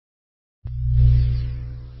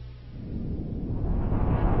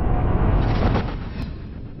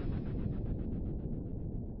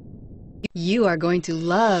You are going to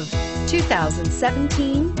love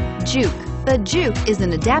 2017 JUKE. The JUKE is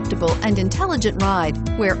an adaptable and intelligent ride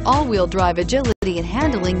where all-wheel drive agility and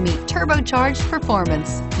handling meet turbocharged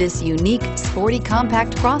performance. This unique, sporty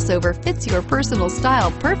compact crossover fits your personal style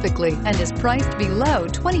perfectly and is priced below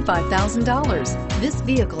 $25,000. This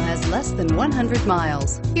vehicle has less than 100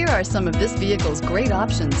 miles. Here are some of this vehicle's great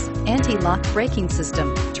options: anti-lock braking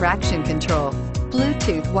system, traction control,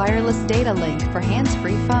 Bluetooth wireless data link for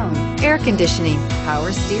hands-free phone, air conditioning,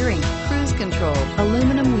 power steering, cruise control,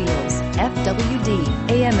 aluminum wheels, FWD,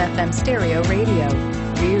 AM/FM stereo radio,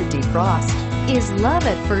 rear defrost. Is love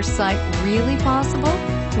at first sight really possible?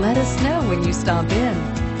 Let us know when you stop in.